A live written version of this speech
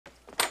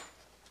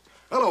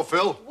Hello,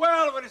 Phil.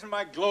 Well, if it isn't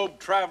my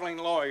globe-traveling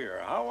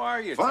lawyer. How are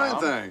you, Fine,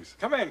 Tom? thanks.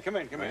 Come in.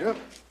 Yep.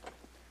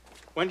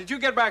 When did you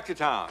get back to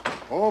town?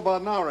 Oh,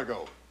 about an hour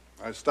ago.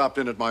 I stopped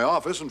in at my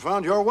office and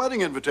found your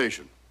wedding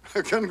invitation.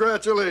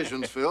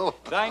 Congratulations, Phil.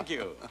 Thank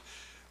you.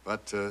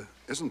 But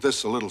isn't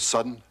this a little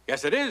sudden?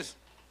 Yes, it is.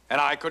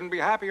 And I couldn't be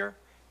happier.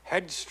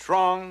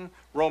 Headstrong,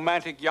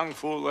 romantic young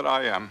fool that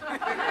I am.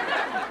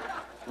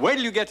 Wait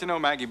till you get to know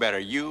Maggie better.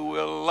 You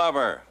will love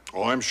her.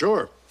 Oh, I'm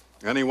sure.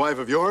 Any wife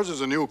of yours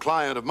is a new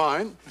client of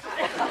mine.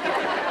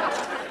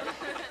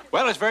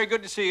 Well, it's very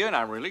good to see you, and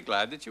I'm really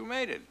glad that you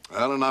made it.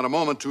 Well, not a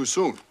moment too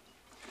soon.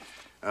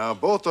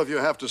 Both of you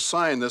have to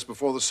sign this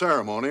before the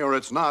ceremony, or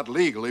it's not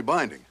legally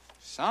binding.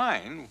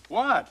 Sign?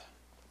 What?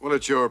 Well,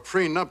 it's your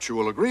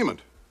prenuptial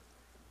agreement.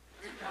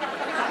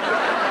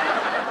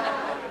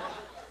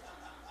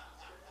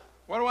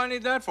 What do I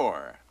need that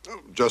for?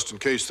 Just in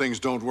case things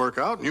don't work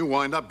out and you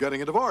wind up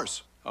getting a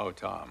divorce. Oh,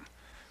 Tom,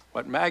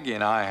 what Maggie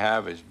and I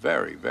have is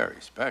very,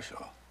 very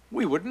special.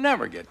 We would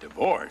never get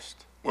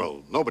divorced.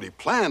 Well, nobody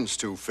plans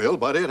to, Phil,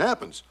 but it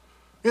happens.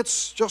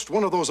 It's just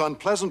one of those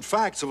unpleasant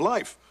facts of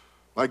life,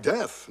 like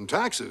death and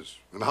taxes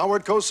and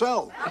Howard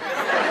Cosell.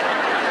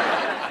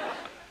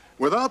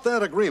 Without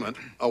that agreement,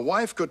 a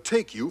wife could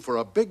take you for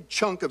a big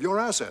chunk of your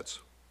assets.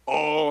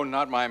 Oh,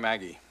 not my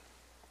Maggie.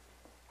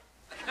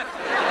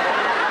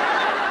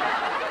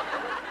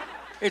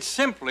 It's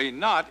simply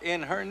not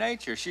in her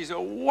nature. She's a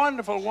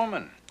wonderful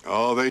woman.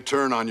 Oh, they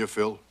turn on you,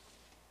 Phil.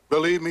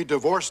 Believe me,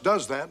 divorce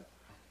does that.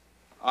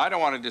 I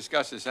don't want to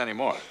discuss this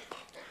anymore.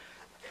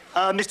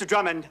 Mr.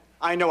 Drummond,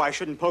 I know I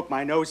shouldn't poke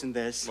my nose in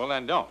this. Well,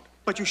 then don't.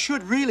 But you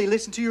should really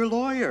listen to your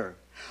lawyer.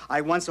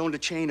 I once owned a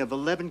chain of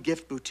 11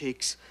 gift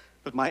boutiques,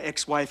 but my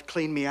ex-wife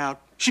cleaned me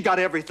out. She got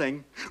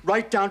everything,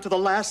 right down to the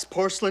last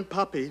porcelain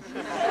puppy.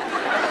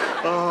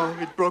 Oh,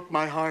 it broke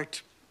my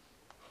heart.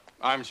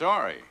 I'm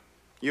sorry.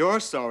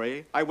 You're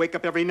sorry. I wake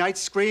up every night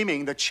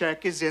screaming, the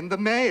check is in the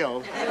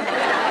mail.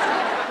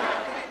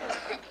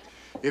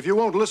 If you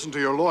won't listen to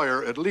your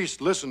lawyer, at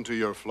least listen to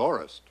your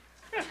florist.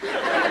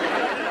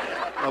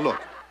 Now, look,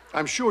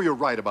 I'm sure you're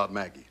right about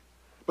Maggie,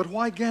 but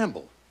why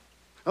gamble?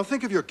 Now,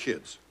 think of your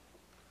kids.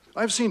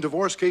 I've seen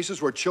divorce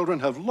cases where children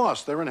have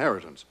lost their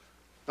inheritance.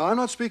 Now, I'm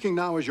not speaking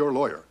now as your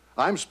lawyer.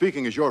 I'm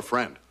speaking as your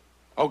friend.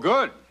 Oh,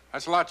 good.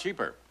 That's a lot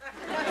cheaper.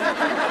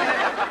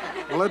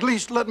 Well, at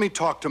least let me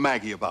talk to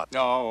Maggie about it.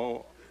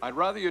 No, I'd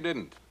rather you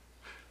didn't.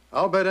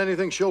 I'll bet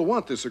anything she'll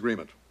want this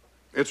agreement.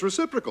 It's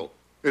reciprocal.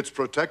 It's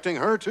protecting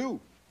her, too.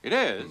 It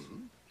is?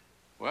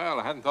 Well,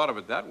 I hadn't thought of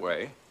it that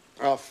way.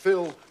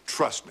 Phil,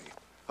 trust me.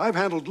 I've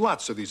handled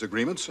lots of these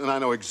agreements, and I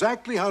know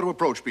exactly how to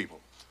approach people.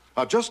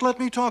 Now, just let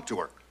me talk to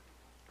her.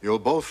 You'll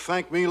both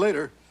thank me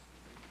later.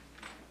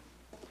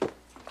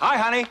 Hi,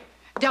 honey.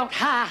 Don't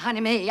hi, honey,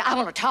 me. I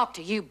want to talk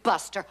to you,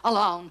 Buster,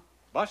 alone.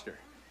 Buster.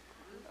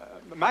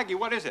 Maggie,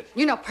 what is it?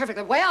 You know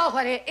perfectly well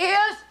what it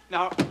is.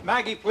 Now,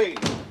 Maggie, please.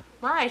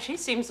 My, she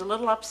seems a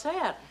little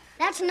upset.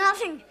 That's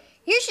nothing.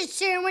 You should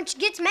see her when she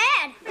gets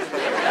mad.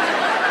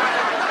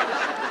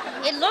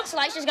 It looks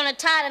like she's gonna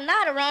tie the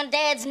knot around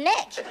Dad's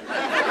neck.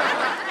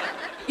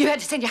 You had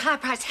to send your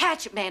high-priced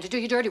hatchet man to do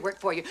your dirty work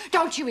for you.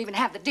 Don't you even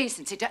have the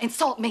decency to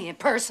insult me in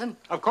person?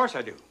 Of course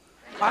I do.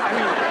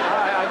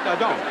 I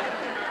don't.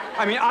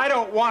 I mean, I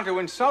don't want to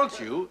insult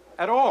you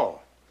at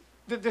all.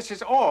 This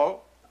is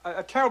all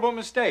a terrible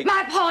mistake.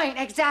 My point,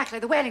 exactly.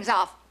 The wedding's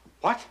off.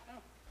 What?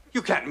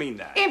 You can't mean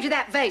that. Empty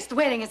that vase. The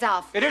wedding is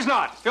off. It is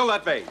not. Fill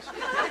that vase.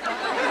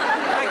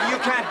 Maggie, you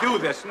can't do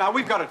this. Now,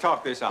 we've got to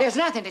talk this out. There's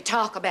nothing to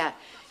talk about.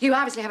 You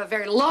obviously have a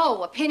very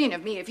low opinion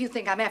of me if you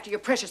think I'm after your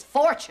precious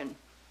fortune.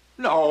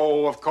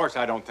 No, of course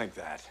I don't think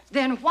that.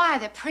 Then why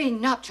the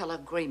prenuptial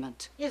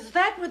agreement? Is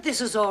that what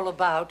this is all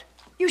about?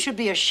 You should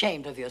be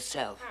ashamed of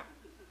yourself.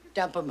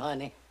 Dump 'em,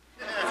 honey.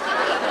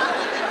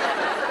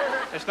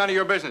 It's none of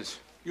your business.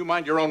 You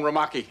mind your own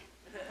ramaki.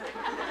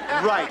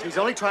 Right, he's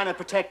only trying to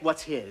protect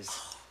what's his.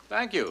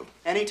 Thank you.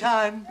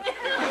 Anytime.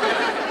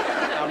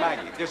 Now,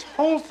 Maggie, this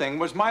whole thing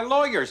was my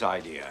lawyer's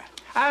idea.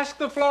 Ask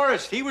the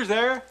florist. He was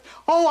there.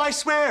 Oh, I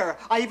swear,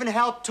 I even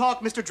helped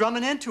talk Mr.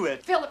 Drummond into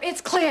it. Philip,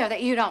 it's clear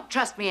that you don't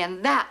trust me,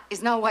 and that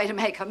is no way to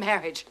make a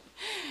marriage.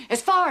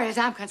 As far as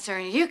I'm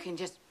concerned, you can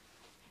just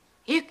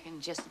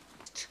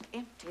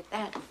empty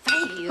that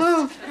vase.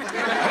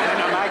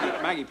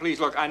 Now, Maggie, please,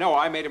 look, I know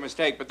I made a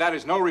mistake, but that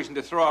is no reason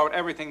to throw out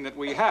everything that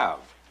we have.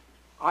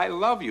 I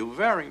love you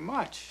very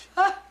much.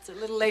 It's a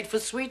little late for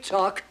sweet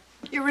talk.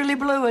 You really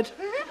blew it.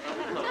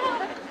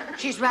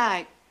 She's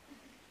right.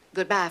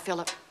 Goodbye,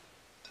 Philip.